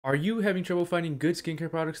Are you having trouble finding good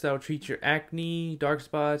skincare products that will treat your acne, dark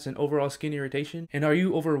spots, and overall skin irritation? And are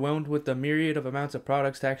you overwhelmed with the myriad of amounts of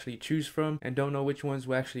products to actually choose from and don't know which ones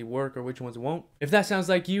will actually work or which ones won't? If that sounds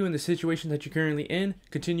like you and the situation that you're currently in,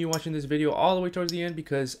 continue watching this video all the way towards the end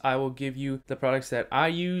because I will give you the products that I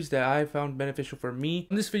use that I found beneficial for me.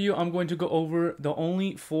 In this video, I'm going to go over the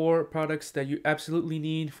only 4 products that you absolutely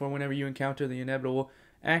need for whenever you encounter the inevitable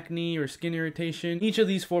acne or skin irritation. Each of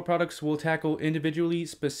these 4 products will tackle individually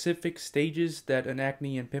specific stages that an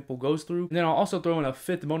acne and pimple goes through. And then I'll also throw in a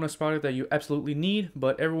 5th bonus product that you absolutely need,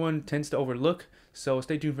 but everyone tends to overlook. So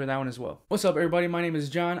stay tuned for that one as well. What's up everybody, my name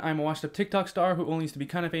is John. I'm a washed up TikTok star who only used to be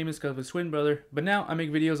kind of famous because of his twin brother, but now I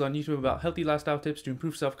make videos on YouTube about healthy lifestyle tips to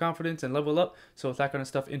improve self-confidence and level up. So if that kind of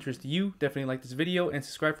stuff interests you, definitely like this video and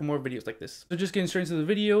subscribe for more videos like this. So just getting straight into the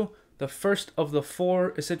video, the first of the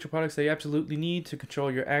 4 essential products that you absolutely need to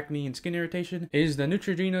control your acne and skin irritation is the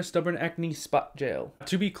Neutrogena Stubborn Acne Spot Gel.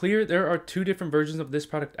 To be clear, there are 2 different versions of this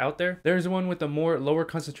product out there. There's one with a more lower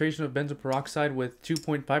concentration of benzoyl peroxide with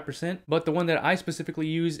 2.5%, but the one that I specifically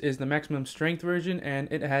use is the maximum strength version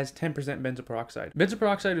and it has 10% benzoyl peroxide. Benzoyl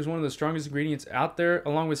peroxide is one of the strongest ingredients out there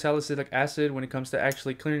along with salicylic acid when it comes to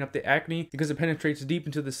actually clearing up the acne because it penetrates deep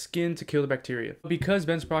into the skin to kill the bacteria. Because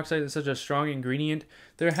benzoyl peroxide is such a strong ingredient,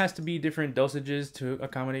 there has to be different dosages to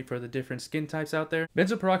accommodate for the different skin types out there.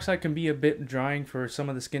 Benzoyl peroxide can be a bit drying for some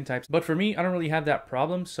of the skin types, but for me, I don't really have that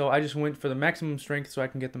problem, so I just went for the maximum strength so I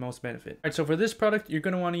can get the most benefit. Alright, so for this product, you're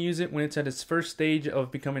going to want to use it when it's at its first stage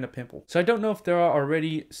of becoming a pimple. So I don't know if there are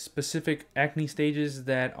already specific acne stages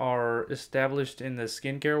that are established in the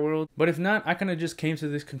skincare world, but if not, I kind of just came to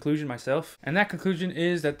this conclusion myself, and that conclusion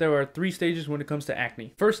is that there are 3 stages when it comes to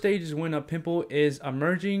acne. First stage is when a pimple is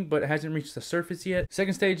emerging but hasn't reached the surface yet.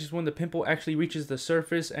 Second stage is when the pimple actually reaches the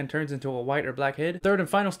surface and turns into a white or black head. Third and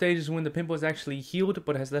final stage is when the pimple is actually healed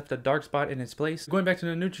but has left a dark spot in its place. Going back to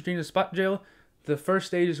the Neutrogena Spot Gel, the first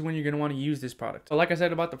stage is when you're going to want to use this product. So like I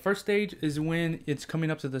said about the first stage is when it's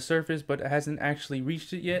coming up to the surface but it hasn't actually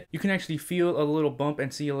reached it yet. You can actually feel a little bump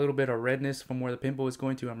and see a little bit of redness from where the pimple is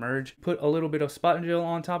going to emerge. Put a little bit of spot gel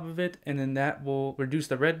on top of it and then that will reduce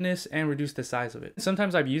the redness and reduce the size of it.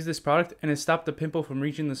 Sometimes I've used this product and it stopped the pimple from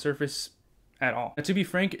reaching the surface at all. Now, to be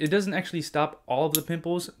frank, it doesn't actually stop all of the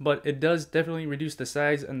pimples, but it does definitely reduce the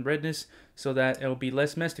size and redness so that it'll be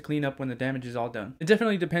less mess to clean up when the damage is all done. It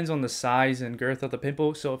definitely depends on the size and girth of the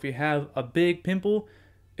pimple, so if you have a big pimple,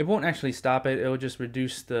 it won't actually stop it, it'll just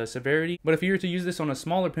reduce the severity. But if you were to use this on a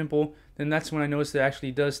smaller pimple, then that's when I noticed it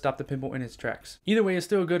actually does stop the pimple in its tracks. Either way, it's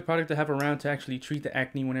still a good product to have around to actually treat the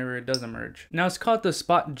acne whenever it does emerge. Now, it's called the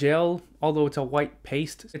Spot Gel, although it's a white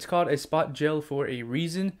paste. It's called a Spot Gel for a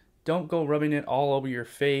reason. Don't go rubbing it all over your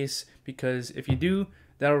face because if you do,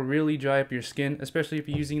 that'll really dry up your skin, especially if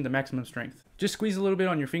you're using the maximum strength. Just squeeze a little bit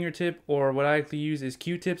on your fingertip, or what I like to use is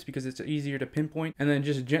Q-tips because it's easier to pinpoint, and then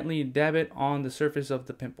just gently dab it on the surface of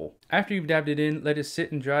the pimple. After you've dabbed it in, let it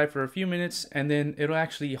sit and dry for a few minutes, and then it'll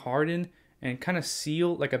actually harden and kind of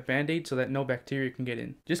seal like a band-aid so that no bacteria can get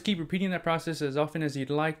in. Just keep repeating that process as often as you'd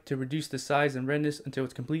like to reduce the size and redness until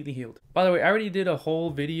it's completely healed. By the way, I already did a whole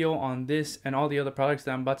video on this and all the other products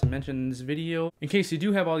that I'm about to mention in this video. In case you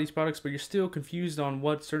do have all these products but you're still confused on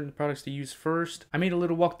what certain products to use first, I made a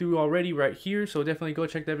little walkthrough already right here, so definitely go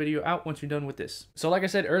check that video out once you're done with this. So like I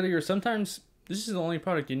said earlier, sometimes this is the only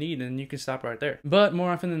product you need and you can stop right there. But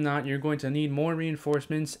more often than not, you're going to need more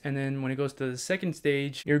reinforcements, and then when it goes to the second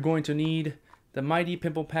stage, you're going to need the Mighty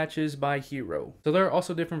Pimple Patches by Hero. So there are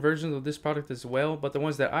also different versions of this product as well, but the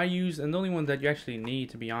ones that I use, and the only one that you actually need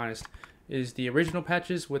to be honest, is the original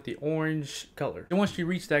patches with the orange color. And once you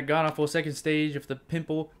reach that god-awful second stage of the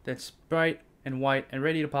pimple that's bright and white and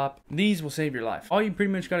ready to pop, these will save your life. All you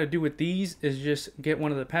pretty much got to do with these is just get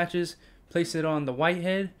one of the patches, place it on the white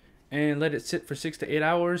head, and let it sit for 6 to 8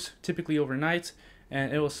 hours, typically overnight,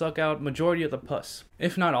 and it will suck out majority of the pus,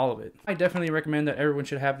 if not all of it. I definitely recommend that everyone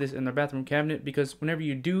should have this in their bathroom cabinet because whenever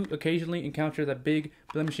you do occasionally encounter that big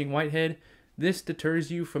blemishing whitehead, this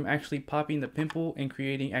deters you from actually popping the pimple and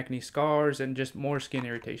creating acne scars and just more skin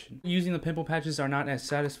irritation. Using the pimple patches are not as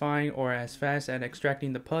satisfying or as fast at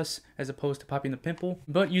extracting the pus as opposed to popping the pimple,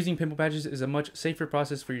 but using pimple patches is a much safer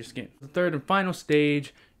process for your skin. The third and final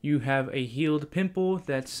stage, you have a healed pimple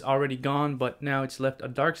that's already gone, but now it's left a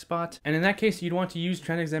dark spot. And in that case, you'd want to use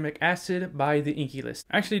tranexamic acid by the Inkey List.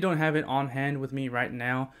 I actually don't have it on hand with me right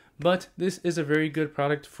now, but this is a very good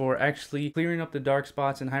product for actually clearing up the dark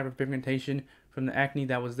spots and hyperpigmentation from the acne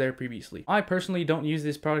that was there previously. I personally don't use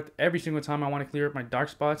this product every single time I want to clear up my dark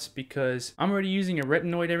spots because I'm already using a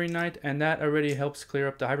retinoid every night, and that already helps clear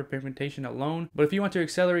up the hyperpigmentation alone. But if you want to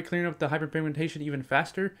accelerate clearing up the hyperpigmentation even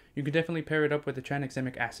faster, you can definitely pair it up with the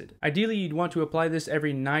tranexamic acid. Ideally, you'd want to apply this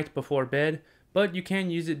every night before bed, but you can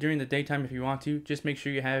use it during the daytime if you want to. Just make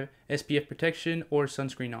sure you have SPF protection or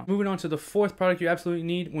sunscreen on. Moving on to the fourth product you absolutely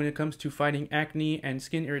need when it comes to fighting acne and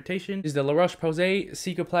skin irritation is the La Roche-Posay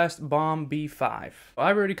Cicaplast Balm B5.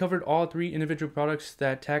 I've already covered all three individual products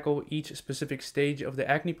that tackle each specific stage of the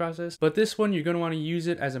acne process, but this one you're going to want to use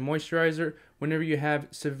it as a moisturizer whenever you have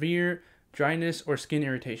severe dryness or skin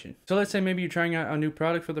irritation. So let's say maybe you're trying out a new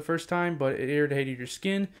product for the first time, but it irritated your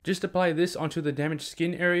skin. Just apply this onto the damaged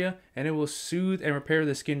skin area and it will soothe and repair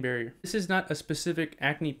the skin barrier. This is not a specific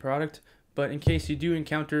acne product, but in case you do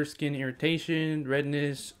encounter skin irritation,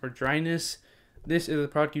 redness, or dryness, this is a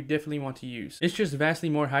product you definitely want to use. It's just vastly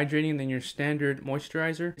more hydrating than your standard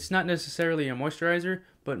moisturizer. It's not necessarily a moisturizer,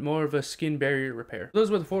 but more of a skin barrier repair. Those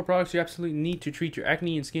were the 4 products you absolutely need to treat your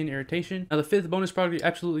acne and skin irritation. Now the 5th bonus product you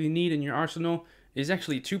absolutely need in your arsenal is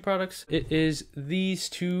actually 2 products. It is these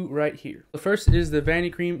 2 right here. The first is the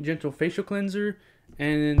Vanicream Gentle Facial Cleanser,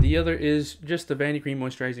 and then the other is just the Vanicream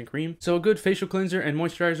Moisturizing Cream. So a good facial cleanser and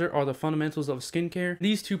moisturizer are the fundamentals of skincare.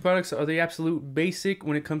 These 2 products are the absolute basic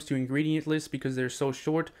when it comes to ingredient lists because they're so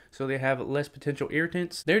short, so they have less potential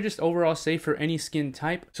irritants. They're just overall safe for any skin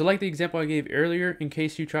type. So like the example I gave earlier, in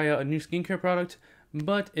case you try out a new skincare product,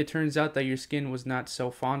 but it turns out that your skin was not so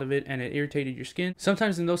fond of it and it irritated your skin.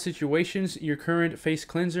 Sometimes in those situations, your current face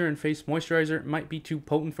cleanser and face moisturizer might be too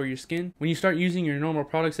potent for your skin. When you start using your normal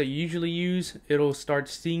products that you usually use, it'll start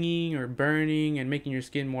stinging or burning and making your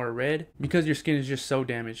skin more red because your skin is just so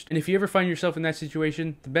damaged. And if you ever find yourself in that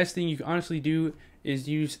situation, the best thing you can honestly do is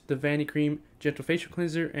use the Vanicream Gentle Facial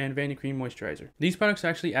Cleanser and Vanicream Moisturizer. These products are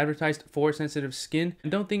actually advertised for sensitive skin.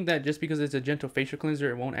 And don't think that just because it's a gentle facial cleanser,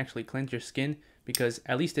 it won't actually cleanse your skin, because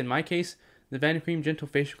at least in my case, the Vanicream Gentle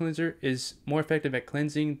Facial Cleanser is more effective at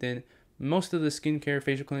cleansing than most of the skincare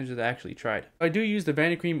facial cleansers that I actually tried. I do use the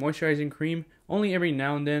Vanicream Moisturizing Cream only every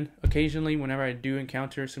now and then, occasionally whenever I do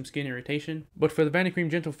encounter some skin irritation. But for the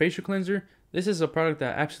Vanicream Gentle Facial Cleanser, this is a product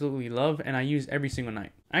that I absolutely love and I use every single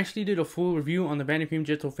night. I actually did a full review on the Vanicream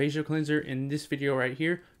Gentle Facial Cleanser in this video right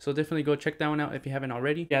here, so definitely go check that one out if you haven't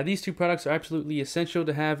already. Yeah, these 2 products are absolutely essential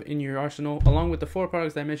to have in your arsenal, along with the 4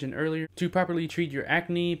 products that I mentioned earlier, to properly treat your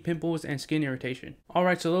acne, pimples, and skin irritation.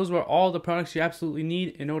 Alright, so those were all the products you absolutely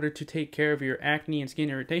need in order to take care of your acne and skin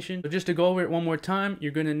irritation. So just to go over it one more time,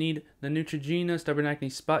 you're going to need the Neutrogena Stubborn Acne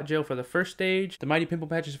Spot Gel for the first stage, the Mighty Pimple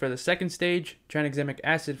Patches for the second stage, tranexamic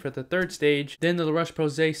acid for the third stage, then the La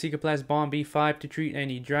Roche-Posay Cicaplast Balm B5 to treat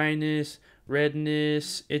any dryness,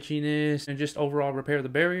 redness, itchiness, and just overall repair the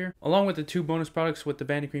barrier, along with the 2 bonus products with the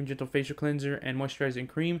Vanicream Gentle Facial Cleanser and Moisturizing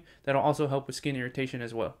Cream that'll also help with skin irritation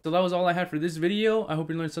as well. So that was all I had for this video. I hope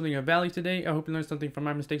you learned something of value today. I hope you learned something from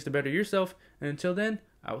my mistakes to better yourself, and until then,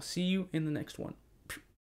 I will see you in the next one.